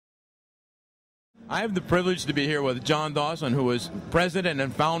I have the privilege to be here with John Dawson, who is president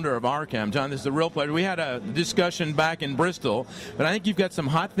and founder of Arcam. John, this is a real pleasure. We had a discussion back in Bristol, but I think you've got some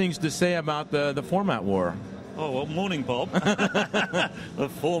hot things to say about the format war. Oh, well, morning, Bob. The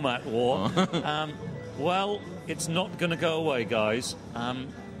format war. Well, it's not going to go away, guys. A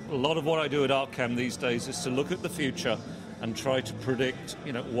lot of what I do at Arcam these days is to look at the future and try to predict,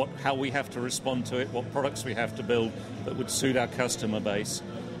 how we have to respond to it, what products we have to build that would suit our customer base.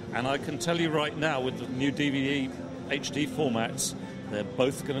 And I can tell you right now, with the new DVD HD formats, they're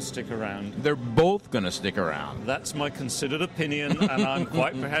both going to stick around. They're both going to stick around. That's my considered opinion, and I'm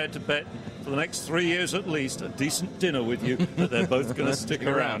quite prepared to bet for the next 3 years at least a decent dinner with you that they're both going to stick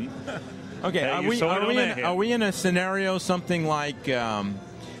around. Okay, are we in a scenario something like... a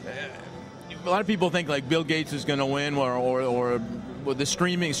lot of people think like Bill Gates is going to win, or the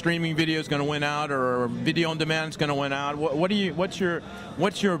streaming video is going to win out, or video on demand is going to win out. What's your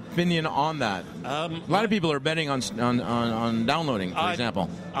opinion on that? A lot of people are betting on downloading, for example.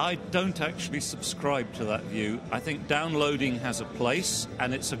 I don't actually subscribe to that view. I think downloading has a place,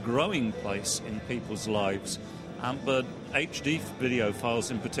 and it's a growing place in people's lives. But HD video files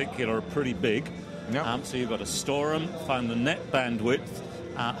in particular are pretty big. Yep. So you've got to store them, find the net bandwidth.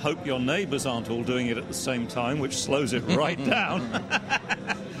 Hope your neighbours aren't all doing it at the same time, which slows it right down.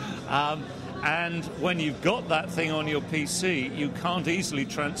 And when you've got that thing on your PC, you can't easily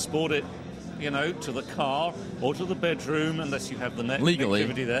transport it, to the car or to the bedroom unless you have the net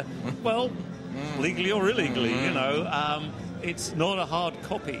connectivity there. Well, legally or illegally, it's not a hard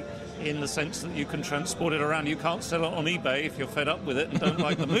copy in the sense that you can transport it around. You can't sell it on eBay if you're fed up with it and don't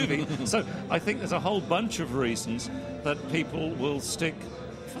like the movie. So I think there's a whole bunch of reasons that people will stick,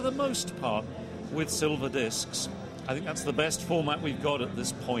 for the most part, with silver discs. I think that's the best format we've got at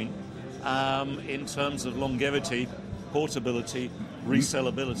this point in terms of longevity, portability,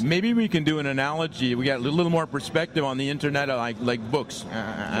 resellability. Maybe we can do an analogy. We got a little more perspective on the internet, like books. Sure.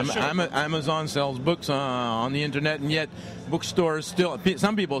 Amazon sells books on the internet, and yet bookstores still.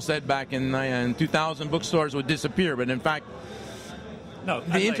 Some people said back in 2000 bookstores would disappear, but in fact, no.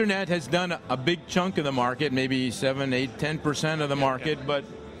 The internet has done a big chunk of the market, maybe 7, 8, 10% of the market, but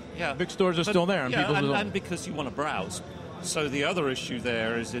bookstores are still there, and because you want to browse. So the other issue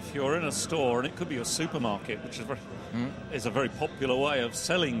there is if you're in a store, and it could be a supermarket, which is a very popular way of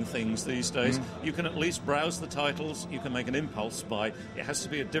selling things these days, you can at least browse the titles, you can make an impulse buy. It has to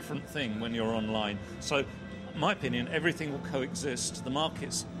be a different thing when you're online. So, in my opinion, everything will coexist. The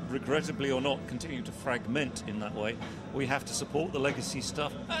markets, regrettably or not, continue to fragment in that way. We have to support the legacy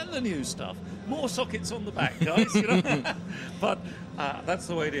stuff and the new stuff. More sockets on the back, guys, But that's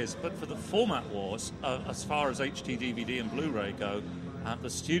the way it is. But for the format wars, as far as HD, DVD and Blu-ray go, the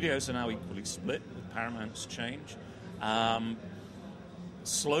studios are now equally split with Paramount's change.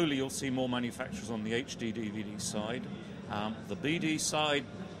 Slowly you'll see more manufacturers on the HD, DVD side. The BD side,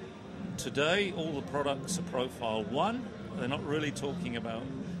 today all the products are Profile 1. They're not really talking about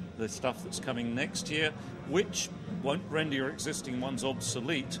the stuff that's coming next year, which won't render your existing ones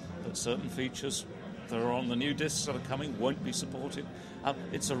obsolete, but certain features that are on the new discs that are coming won't be supported.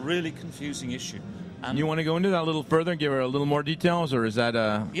 It's a really confusing issue. And you want to go into that a little further and give her a little more details, or is that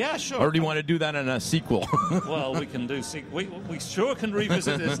yeah, sure. Or do you want to do that in a sequel? Well, we can do we sure can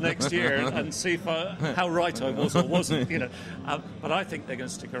revisit this next year and see if how right I was or wasn't, But I think they're going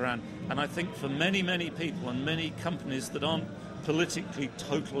to stick around, and I think for many, many people and many companies that aren't politically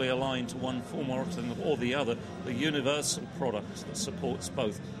totally aligned to one form or the other, the universal product that supports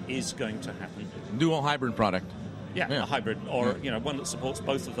both is going to happen. Dual hybrid product. Yeah, a hybrid, or one that supports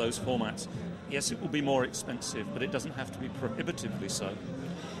both of those formats. Yes, it will be more expensive, but it doesn't have to be prohibitively so.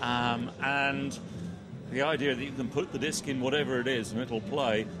 And the idea that you can put the disc in whatever it is and it'll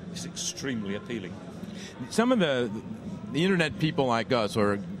play is extremely appealing. Some of the internet people like us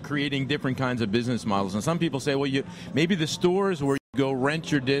are creating different kinds of business models, and some people say, well, maybe the stores where you go rent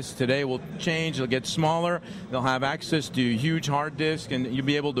your disc today will change. They'll get smaller. They'll have access to huge hard disk, and you'll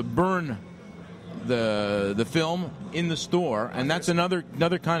be able to burn the film in the store, and that's another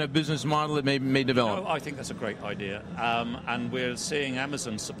kind of business model that may develop. I think that's a great idea, and we're seeing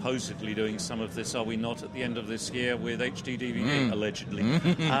Amazon supposedly doing some of this. Are we not at the end of this year with HD DVD allegedly?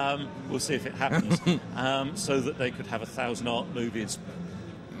 We'll see if it happens, so that they could have 1,000 art movies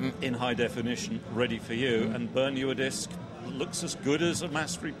in high definition ready for you and burn you a disc that looks as good as a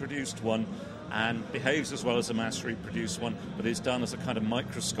mass reproduced one and behaves as well as a mass reproduced one, but is done as a kind of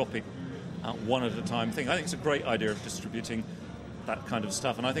microscopic one at a time thing. I think it's a great idea of distributing that kind of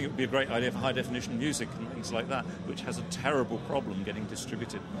stuff. And I think it would be a great idea for high-definition music and things like that, which has a terrible problem getting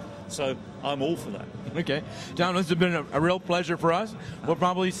distributed. So I'm all for that. Okay. John, this has been a real pleasure for us. We'll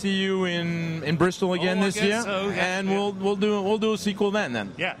probably see you in Bristol again this year. So, yeah, and we'll do a sequel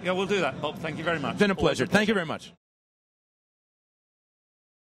then. Yeah, we'll do that, Bob. Thank you very much. It's been a pleasure. Thank you very much.